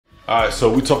All right,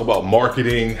 so we talk about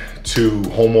marketing to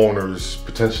homeowners,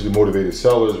 potentially motivated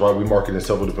sellers, right? We market in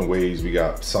several different ways. We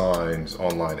got signs,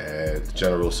 online ads,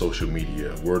 general social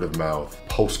media, word of mouth,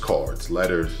 postcards,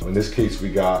 letters. In this case,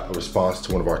 we got a response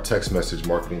to one of our text message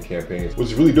marketing campaigns, which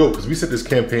is really dope because we sent this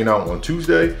campaign out on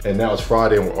Tuesday and now it's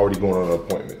Friday and we're already going on an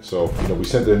appointment. So, we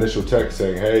sent the initial text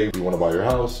saying, hey, we want to buy your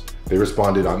house. They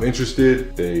responded, I'm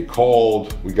interested. They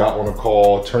called, we got on a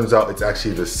call. Turns out it's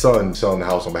actually the son selling the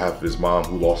house on behalf of his mom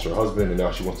who lost her husband and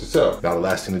now she wants to sell. Now the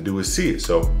last thing to do is see it.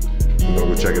 So we're gonna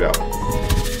go check it out.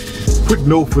 Quick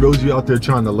note for those of you out there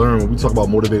trying to learn when we talk about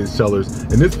motivated sellers.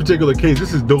 In this particular case,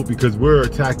 this is dope because we're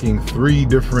attacking 3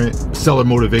 different seller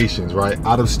motivations, right?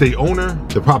 Out of state owner,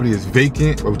 the property is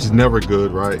vacant, which is never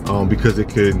good, right? Because it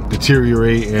could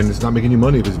deteriorate and it's not making any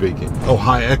money if it's vacant. Oh,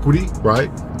 high equity, right?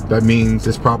 That means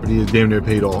this property is damn near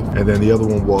paid off. And then the other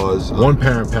one was one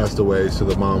parent passed away, so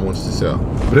the mom wants to sell.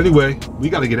 But anyway, we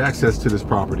gotta get access to this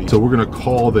property. So we're gonna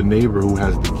call the neighbor who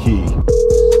has the key.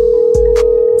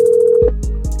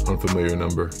 Unfamiliar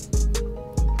number.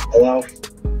 Hello?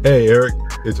 Hey, Eric,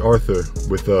 it's Arthur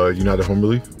with United Home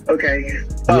Relief. Okay.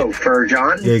 Oh, yeah. For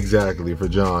John? Exactly, for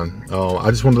John. I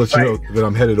just wanted to let you know that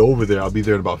I'm headed over there. I'll be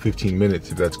there in about 15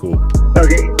 minutes, if that's cool.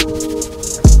 Okay.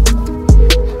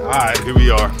 All right, here we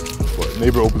are.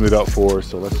 Neighbor opened it up for us,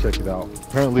 so let's check it out.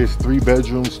 Apparently it's 3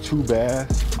 bedrooms, 2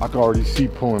 baths. I can already see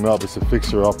pulling up, it's a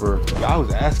fixer-upper. The guy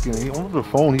was asking, on the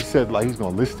phone, he said like he was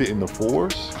gonna list it in the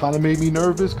 4s. Kind of made me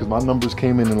nervous, because my numbers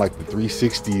came in like the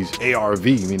 360s ARV,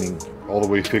 meaning all the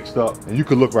way fixed up. And you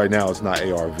can look right now, it's not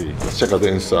ARV. Let's check out the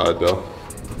inside though.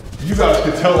 You guys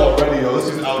can tell already,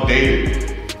 this is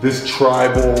outdated. This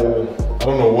tribal, I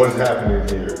don't know what's happening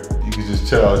here. You can just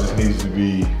tell it just needs to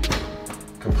be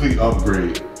complete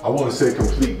upgrade. I wouldn't say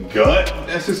complete gut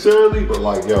necessarily, but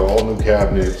like, all new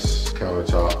cabinets,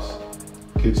 countertops,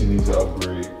 kitchen needs an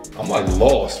upgrade. I'm like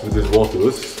lost with this walkthrough.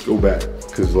 Let's go back.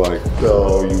 Cause like,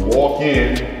 so you walk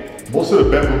in, most of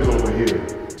the bedrooms over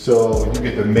here. So you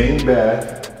get the main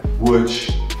bath,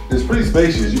 which is pretty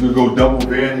spacious. You could go double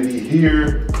vanity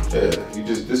here. Yeah,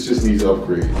 this just needs an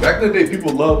upgrade. Back in the day,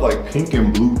 people loved like pink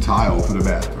and blue tile for the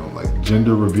bathroom, like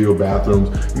gender reveal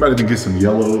bathrooms. You might even get some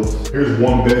yellows. Here's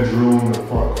 1 bedroom in the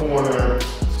front corner,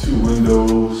 2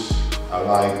 windows. I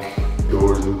like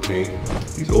doors in pink.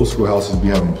 These old school houses be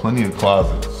having plenty of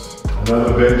closets.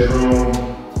 Another bedroom,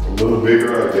 a little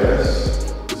bigger, I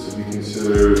guess. This would be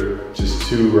considered just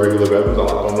 2 regular bedrooms. I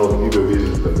don't know if either of these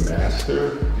is the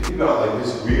master. You got like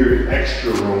this weird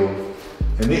extra room.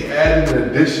 And they added an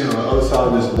addition on the other side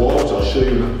of this wall, which I'll show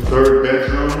you in the 3rd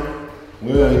bedroom.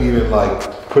 We haven't even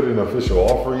like put an official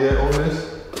offer yet on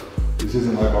this. This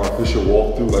isn't like our official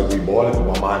walkthrough like we bought it, but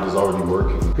my mind is already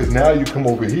working. Because now you come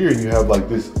over here and you have like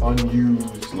this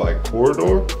unused like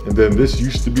corridor. And then this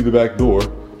used to be the back door,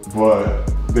 but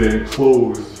they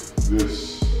closed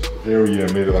this area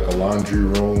and made it like a laundry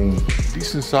room.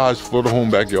 Decent sized Florida home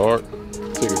backyard.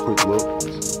 Take a quick look.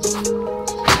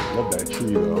 Love that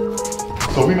tree though.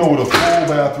 So we know what a full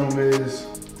bathroom is.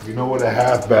 We know what a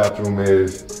half bathroom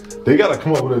is. They gotta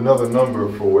come up with another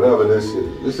number for whatever this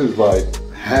is. This is like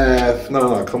half,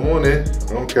 no, come on in.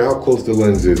 I don't care how close the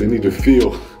lens is. They need to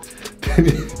feel.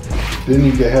 They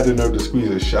need to have the nerve to squeeze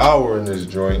a shower in this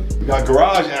joint. We got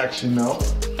garage action now.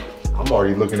 I'm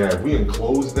already looking at, if we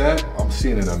enclose that, I'm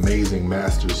seeing an amazing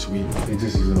master suite. It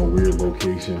just is in a weird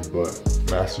location, but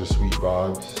master suite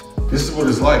vibes. This is what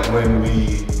it's like when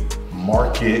we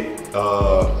market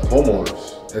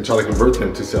homeowners and try to convert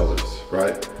them to sellers,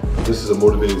 right? This is a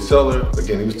motivated seller.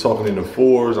 Again, he was talking in the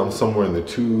 4s. I'm somewhere in the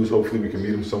 2s. Hopefully we can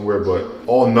meet him somewhere, but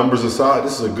all numbers aside,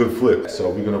 this is a good flip. So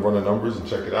we're gonna run the numbers and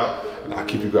check it out. And I'll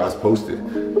keep you guys posted.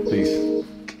 Peace.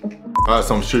 All right,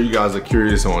 so I'm sure you guys are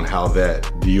curious on how that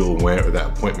deal went or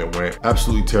that appointment went.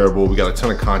 Absolutely terrible. We got a ton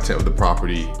of content of the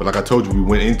property, but like I told you, we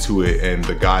went into it and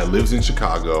the guy lives in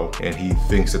Chicago and he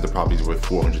thinks that the property's worth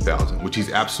 $400,000, which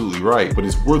he's absolutely right, but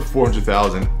it's worth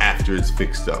 $400,000 after it's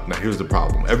fixed up. Now here's the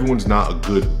problem. Everyone's not a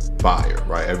good buyer,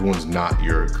 right? Everyone's not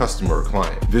your customer or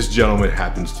client. This gentleman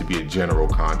happens to be a general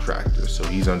contractor, so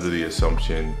he's under the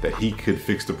assumption that he could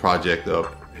fix the project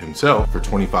up himself for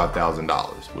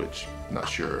 $25,000, which I'm not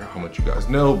sure how much you guys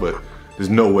know, but there's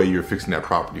no way you're fixing that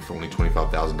property for only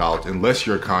 $25,000 unless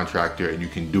you're a contractor and you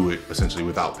can do it essentially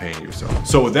without paying yourself.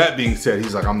 So with that being said,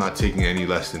 he's like, I'm not taking any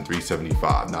less than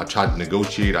 $375. Now I tried to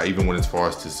negotiate. I even went as far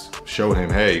as to show him,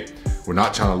 hey, we're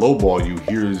not trying to lowball you.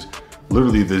 Here's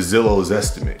literally the Zillow's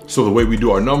estimate. So the way we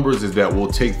do our numbers is that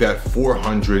we'll take that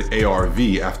 400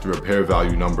 ARV after repair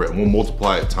value number and we'll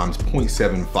multiply it times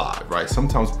 0.75, right?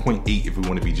 Sometimes 0.8 if we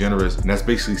want to be generous, and that's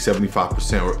basically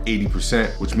 75% or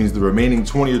 80%, which means the remaining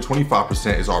 20 or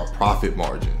 25% is our profit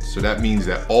margin. So that means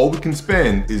that all we can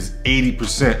spend is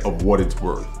 80% of what it's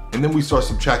worth. And then we start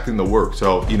subtracting the work.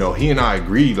 So, you know, he and I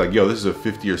agreed like, yo, this is a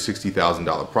 $50,000 or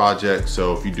 $60,000 project.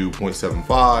 So if you do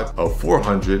 0.75 of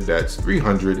 400, that's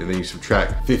 300. And then you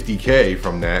subtract 50K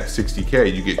from that,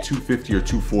 60K, you get 250 or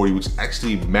 240, which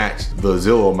actually matched the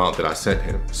Zillow amount that I sent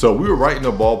him. So we were right in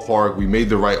the ballpark. We made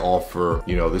the right offer.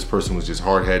 You know, this person was just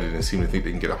hard-headed and seemed to think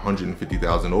they can get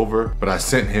 150,000 over. But I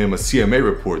sent him a CMA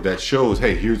report that shows,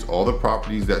 hey, here's all the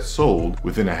properties that sold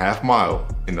within a half mile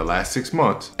in the last 6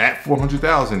 months at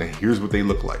 400,000. And here's what they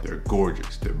look like. They're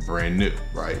gorgeous, they're brand new,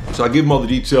 right? So I give him all the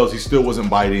details. He still wasn't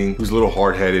biting. He was a little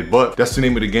hard-headed, but that's the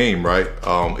name of the game, right?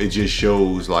 It just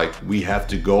shows like we have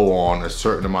to go on a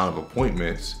certain amount of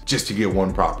appointments just to get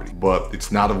one property, but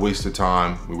it's not a waste of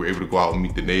time. We were able to go out and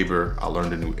meet the neighbor. I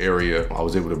learned a new area. I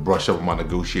was able to brush up on my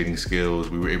negotiating skills.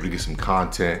 We were able to get some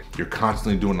content. You're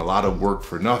constantly doing a lot of work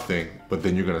for nothing, but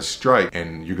then you're gonna strike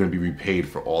and you're gonna be repaid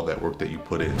for all that work that you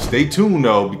put in. Stay tuned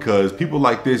though, because people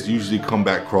like this usually come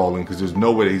back crawling, because there's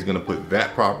no way that he's gonna put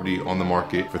that property on the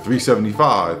market for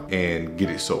 $375 and get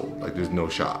it sold. Like there's no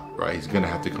shot, right? He's gonna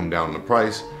have to come down on the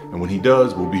price. And when he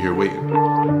does, we'll be here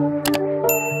waiting.